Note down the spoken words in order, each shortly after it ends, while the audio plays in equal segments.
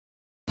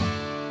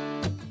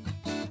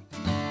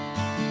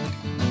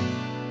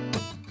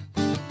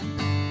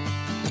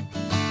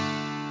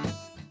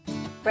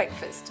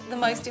Breakfast, the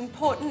most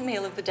important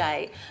meal of the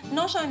day,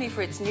 not only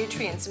for its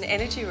nutrients and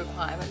energy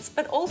requirements,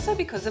 but also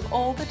because of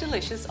all the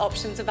delicious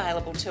options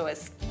available to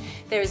us.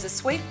 There is a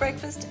sweet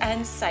breakfast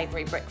and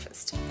savoury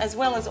breakfast, as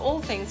well as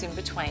all things in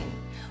between.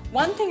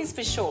 One thing is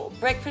for sure,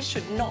 breakfast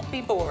should not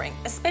be boring,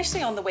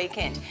 especially on the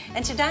weekend.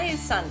 And today is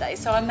Sunday,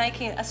 so I'm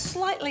making a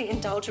slightly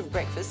indulgent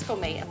breakfast for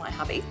me and my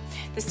hubby.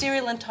 The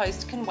cereal and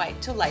toast can wait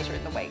till later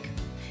in the week.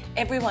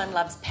 Everyone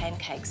loves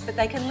pancakes, but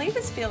they can leave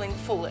us feeling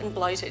full and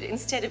bloated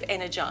instead of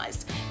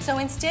energised. So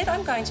instead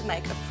I'm going to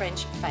make a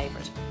French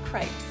favourite,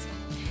 crepes.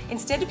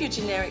 Instead of your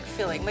generic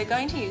filling, we're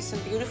going to use some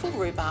beautiful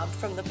rhubarb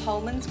from the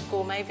Pohlmans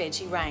Gourmet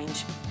Veggie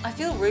range. I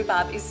feel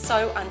rhubarb is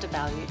so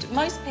undervalued.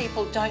 Most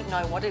people don't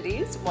know what it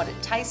is, what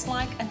it tastes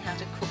like and how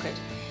to cook it.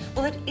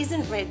 Well, it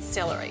isn't red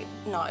celery.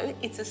 No,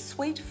 it's a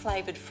sweet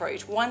flavoured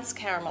fruit, once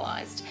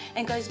caramelised,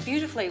 and goes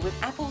beautifully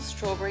with apples,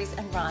 strawberries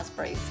and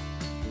raspberries.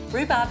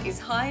 Rhubarb is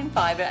high in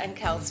fibre and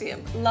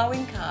calcium, low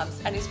in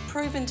carbs and is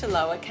proven to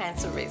lower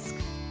cancer risk.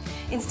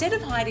 Instead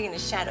of hiding in the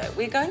shadow,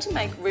 we're going to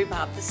make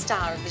rhubarb the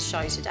star of the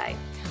show today.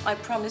 I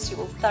promise you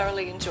will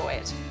thoroughly enjoy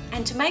it.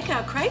 And to make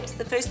our crepes,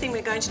 the first thing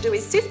we're going to do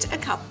is sift a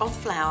cup of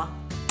flour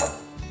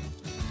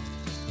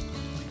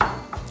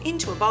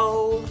into a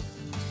bowl.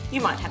 You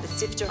might have a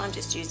sifter, I'm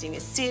just using a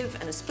sieve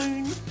and a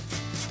spoon,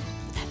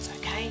 but that's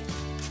okay.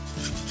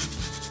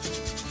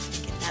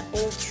 Get that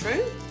all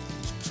through.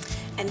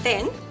 And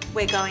then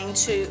we're going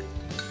to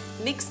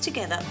mix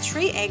together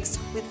 3 eggs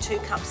with 2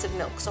 cups of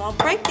milk. So I'll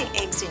break the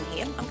eggs in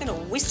here. I'm going to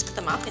whisk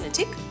them up in a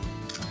tick.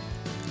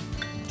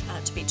 Try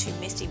not to be too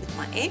messy with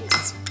my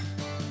eggs.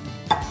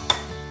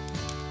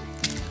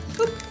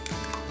 Oop.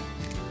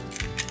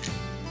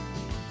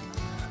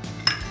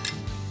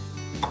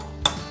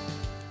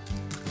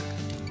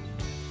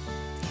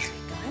 There we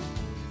go.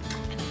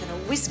 And I'm going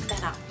to whisk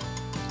that up.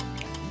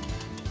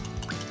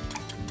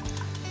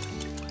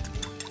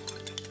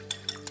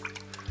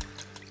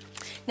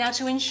 Now,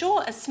 to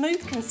ensure a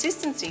smooth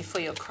consistency for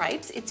your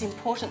crepes, it's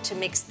important to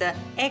mix the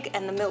egg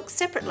and the milk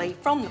separately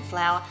from the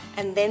flour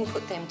and then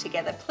put them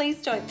together. Please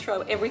don't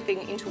throw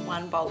everything into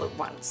one bowl at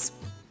once.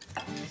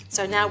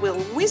 So now we'll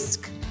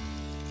whisk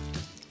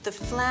the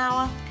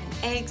flour and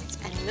eggs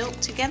and milk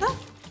together.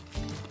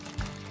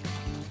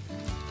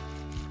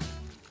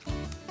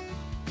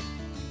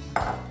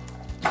 And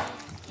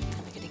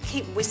we're going to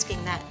keep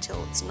whisking that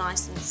till it's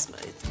nice and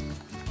smooth.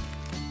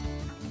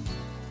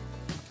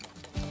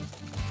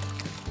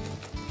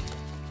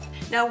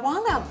 Now,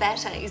 while our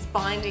batter is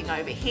binding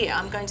over here,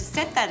 I'm going to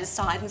set that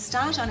aside and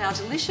start on our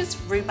delicious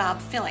rhubarb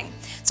filling.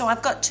 So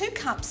I've got 2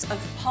 cups of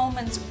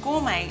Pohlmans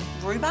Gourmet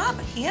rhubarb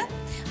here.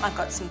 I've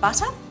got some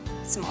butter,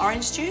 some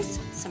orange juice,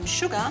 some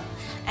sugar,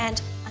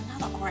 and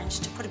another orange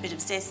to put a bit of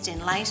zest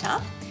in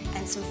later,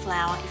 and some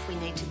flour if we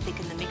need to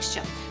thicken the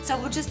mixture. So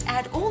we'll just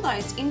add all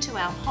those into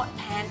our hot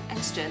pan and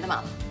stir them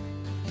up.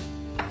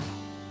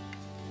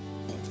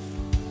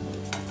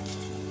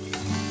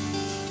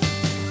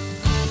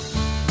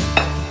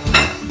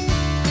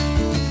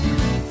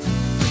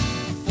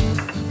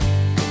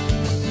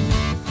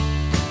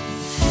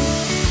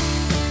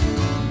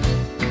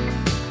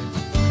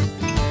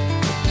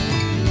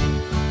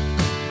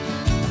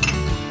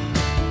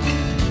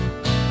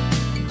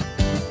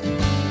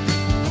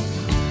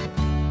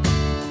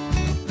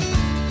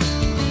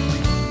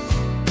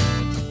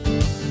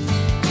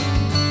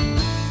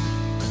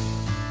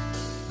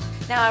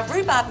 Now our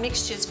rhubarb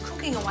mixture is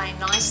cooking away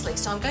nicely,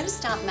 so I'm going to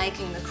start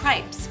making the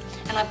crepes.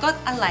 And I've got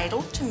a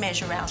ladle to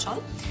measure out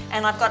on,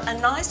 and I've got a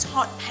nice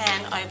hot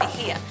pan over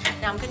here.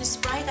 Now I'm going to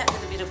spray that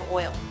with a bit of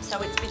oil, so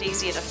it's a bit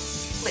easier to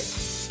flip.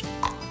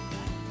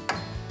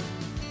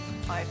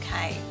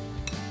 Okay.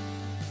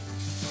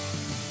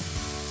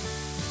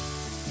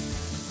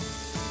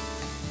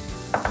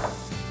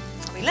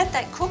 We let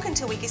that cook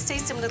until we can see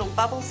some little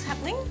bubbles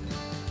happening.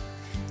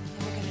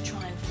 And we're going to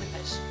try and flip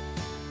it.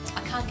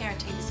 I can't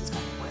guarantee this is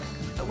going to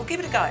work, but we'll give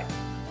it a go.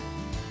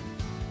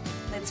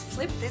 Let's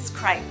flip this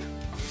crepe.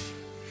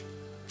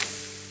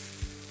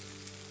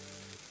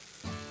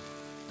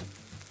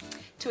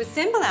 To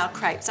assemble our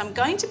crepes, I'm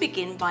going to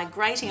begin by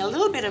grating a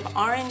little bit of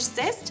orange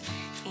zest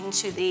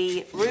into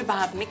the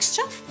rhubarb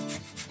mixture.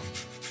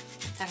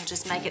 That'll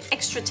just make it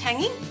extra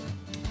tangy.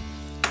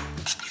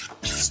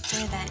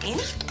 Stir that in.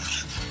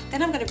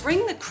 Then I'm going to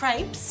bring the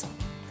crepes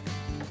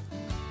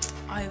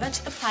over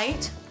to the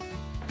plate.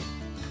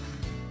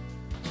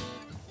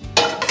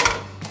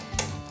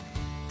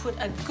 Put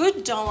a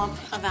good dollop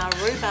of our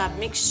rhubarb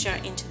mixture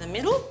into the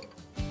middle.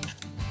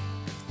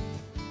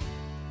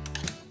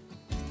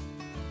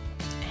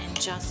 And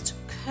just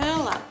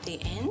curl up the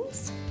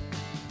ends.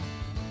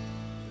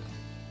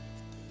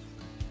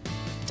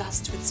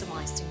 Dust with some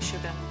icing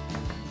sugar.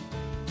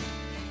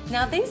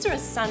 Now these are a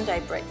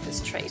Sunday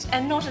breakfast treat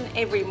and not an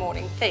every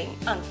morning thing,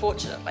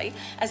 unfortunately,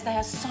 as they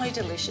are so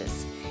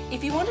delicious.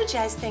 If you want to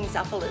jazz things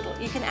up a little,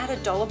 you can add a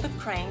dollop of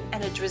cream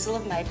and a drizzle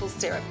of maple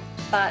syrup,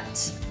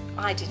 but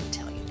I didn't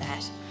tell you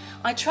that.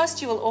 I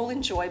trust you will all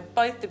enjoy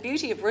both the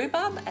beauty of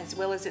rhubarb as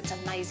well as its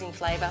amazing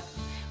flavour.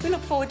 We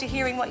look forward to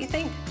hearing what you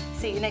think.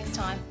 See you next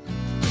time.